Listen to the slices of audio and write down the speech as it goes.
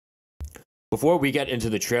Before we get into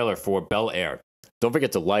the trailer for Bel-Air, don't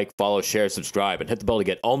forget to like, follow, share, subscribe, and hit the bell to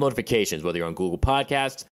get all notifications, whether you're on Google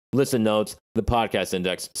Podcasts, Listen Notes, the Podcast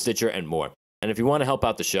Index, Stitcher, and more. And if you want to help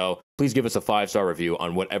out the show, please give us a 5-star review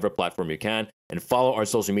on whatever platform you can, and follow our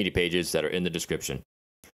social media pages that are in the description.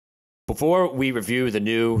 Before we review the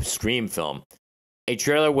new Scream film, a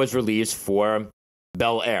trailer was released for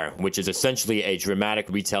Bel-Air, which is essentially a dramatic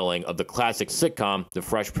retelling of the classic sitcom, The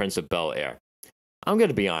Fresh Prince of Bel-Air. I'm going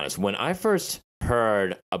to be honest, when I first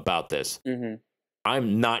heard about this,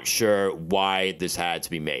 I'm not sure why this had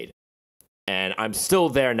to be made. And I'm still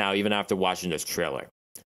there now, even after watching this trailer.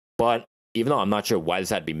 But even though I'm not sure why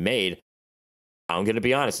this had to be made, I'm going to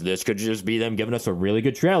be honest, this could just be them giving us a really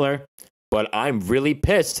good trailer. But I'm really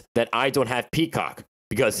pissed that I don't have Peacock,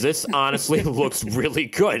 because this honestly looks really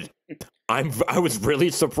good. I was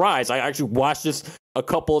really surprised. I actually watched this a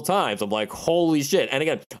couple of times. I'm like, holy shit. And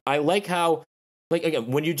again, I like how,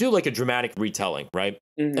 when you do like a dramatic retelling, right?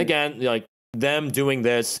 Again, like them doing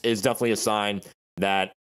this is definitely a sign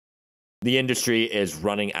that the industry is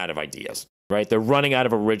running out of ideas, right? They're running out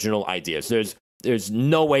of original ideas. There's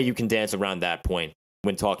no way you can dance around that point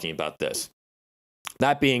when talking about this.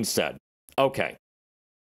 That being said, okay,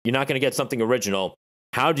 you're not going to get something original.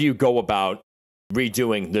 How do you go about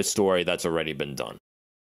redoing this story that's already been done?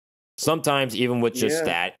 Sometimes, even with just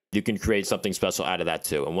that, you can create something special out of that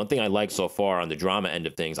too. And one thing I like so far on the drama end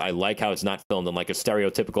of things, I like how it's not filmed in like a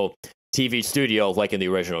stereotypical TV studio like in the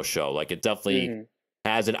original show. Like it definitely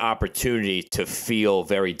has an opportunity to feel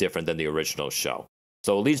very different than the original show.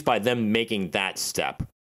 So at least by them making that step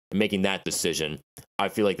and making that decision, I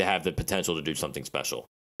feel like they have the potential to do something special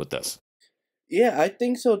with this. Yeah, I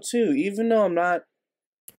think so too, even though I'm not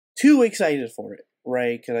too excited for it,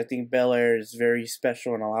 right? Because I think Bel-Air is very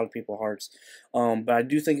special in a lot of people's hearts. But I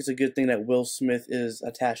do think it's a good thing that Will Smith is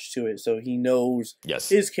attached to it, so he knows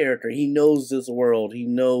his character. He knows this world. He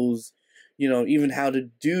knows, even how to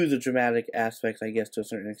do the dramatic aspects, I guess, to a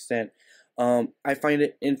certain extent. I find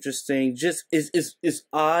it interesting. Just is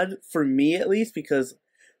odd for me, at least, because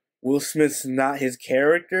Will Smith's not his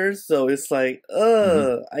character, so it's like,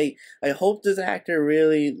 I hope this actor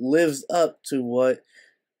really lives up to what.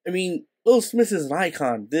 I mean, Will Smith is an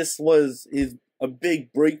icon. This was a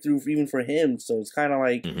big breakthrough even for him, so it's kind of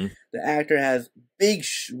like the actor has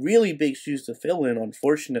really big shoes to fill in,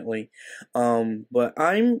 unfortunately. But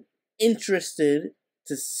I'm interested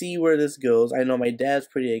to see where this goes. I know my dad's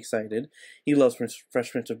pretty excited. He loves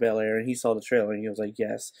Fresh Prince of Bel-Air, and he saw the trailer, and he was like,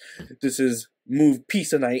 yes, this is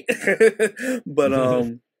pizza night. But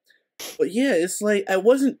yeah, it's like, I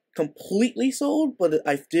wasn't completely sold, but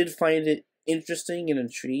I did find it interesting and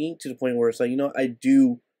intriguing to the point where it's like, I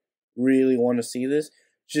do really want to see this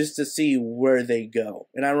just to see where they go.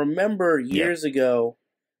 And I remember years ago,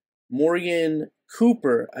 Morgan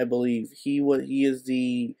Cooper, I believe, he is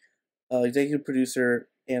the executive producer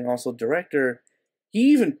and also director. He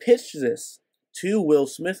even pitched this to Will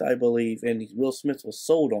Smith, I believe, and Will Smith was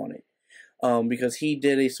sold on it because he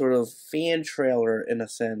did a sort of fan trailer, in a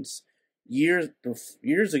sense, years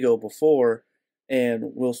ago before.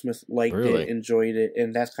 And Will Smith liked it, enjoyed it,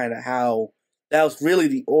 and that's kind of how, that was really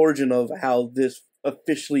the origin of how this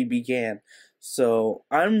officially began. So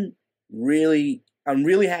I'm really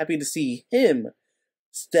happy to see him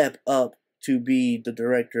step up to be the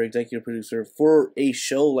director, executive producer for a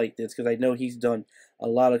show like this, because I know he's done a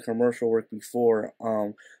lot of commercial work before.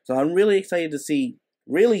 So I'm really excited to see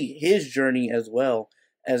really his journey as well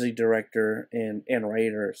as a director and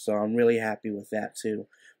writer. So I'm really happy with that too.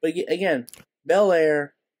 But again,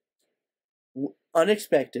 Bel-Air,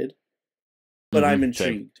 unexpected, but I'm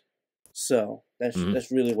intrigued. So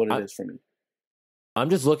that's really what it is for me.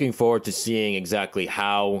 I'm just looking forward to seeing exactly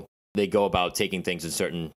how they go about taking things in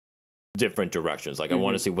certain different directions. Like I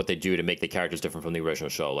want to see what they do to make the characters different from the original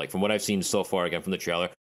show. Like from what I've seen so far, again from the trailer,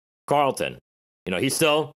 Carlton, he's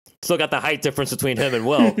still got the height difference between him and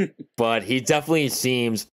Will, but he definitely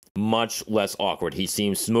seems much less awkward. He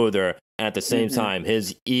seems smoother, and at the same time,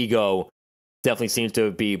 his ego definitely seems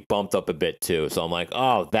to be bumped up a bit too. So I'm like,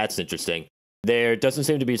 oh, that's interesting. There doesn't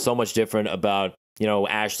seem to be so much different about,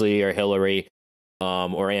 Ashley or Hillary,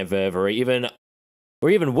 or Aunt Viv, or even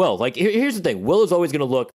Will. Like, here's the thing. Will is always going to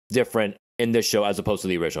look different in this show as opposed to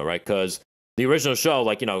the original, right? Because the original show,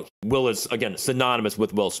 Will is, again, synonymous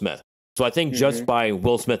with Will Smith. So I think just by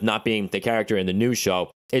Will Smith not being the character in the new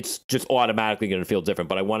show, it's just automatically going to feel different.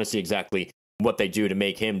 But I want to see exactly what they do to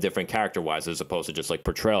make him different character-wise as opposed to just,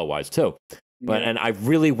 portrayal-wise, too. But and I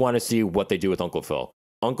really want to see what they do with Uncle Phil.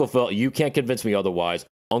 Uncle Phil, you can't convince me otherwise.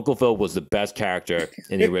 Uncle Phil was the best character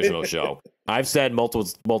in the original show. I've said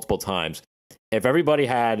multiple times, if everybody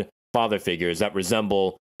had father figures that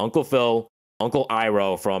resemble Uncle Phil Uncle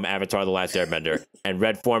Iroh from Avatar: The Last Airbender and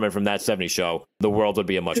Red Foreman from That 70s Show, the world would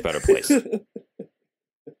be a much better place.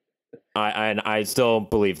 I still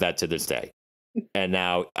believe that to this day. And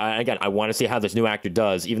now, again, I want to see how this new actor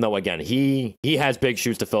does, even though, again, he has big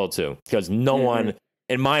shoes to fill, too. Because no one,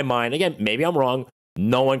 in my mind, again, maybe I'm wrong,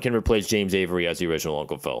 no one can replace James Avery as the original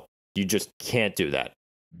Uncle Phil. You just can't do that.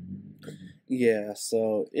 Yeah,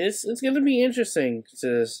 so it's going to be interesting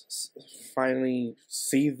to finally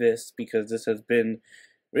see this, because this has been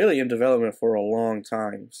really in development for a long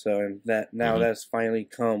time. So, and that now that's finally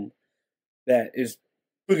come, that is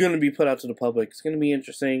going to be put out to the public. It's going to be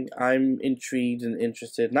interesting. I'm intrigued and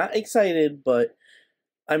interested. Not excited, but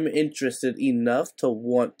I'm interested enough to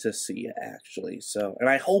want to see it, actually. So, and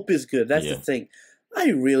I hope it's good. That's the thing.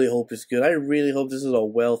 I really hope it's good. I really hope this is a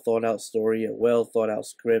well thought out story, a well thought out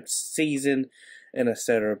script, season, and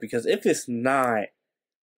etc. Because if it's not,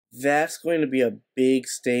 that's going to be a big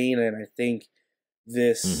stain, and I think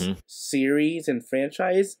this series and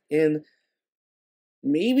franchise, and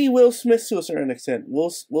maybe Will Smith to a certain extent.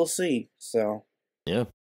 We'll see. So yeah.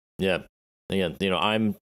 Again,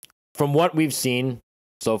 I'm, from what we've seen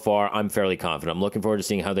so far, I'm fairly confident. I'm looking forward to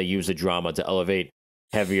seeing how they use the drama to elevate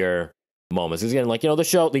heavier moments. Because again, like, the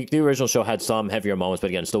show, the original show had some heavier moments, but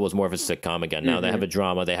again, still was more of a sitcom. Again, now they have a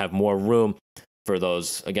drama. They have more room for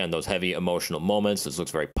those heavy emotional moments. This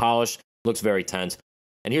looks very polished, looks very tense.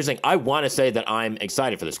 And here's the thing, I want to say that I'm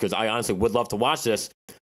excited for this, because I honestly would love to watch this,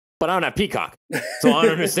 but I don't have Peacock. So I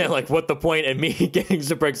don't understand, like, what the point in me getting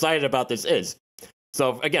super excited about this is.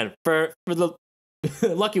 So again, for the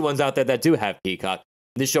lucky ones out there that do have Peacock,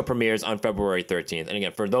 this show premieres on February 13th. And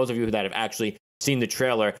again, for those of you that have actually seen the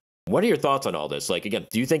trailer, what are your thoughts on all this? Like, again,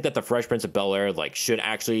 do you think that the Fresh Prince of Bel-Air, like, should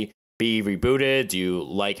actually be rebooted? Do you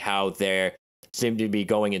like how they seem to be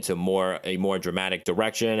going into a more dramatic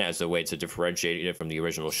direction as a way to differentiate it from the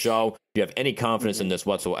original show? Do you have any confidence in this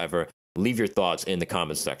whatsoever? Leave your thoughts in the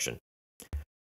comments section.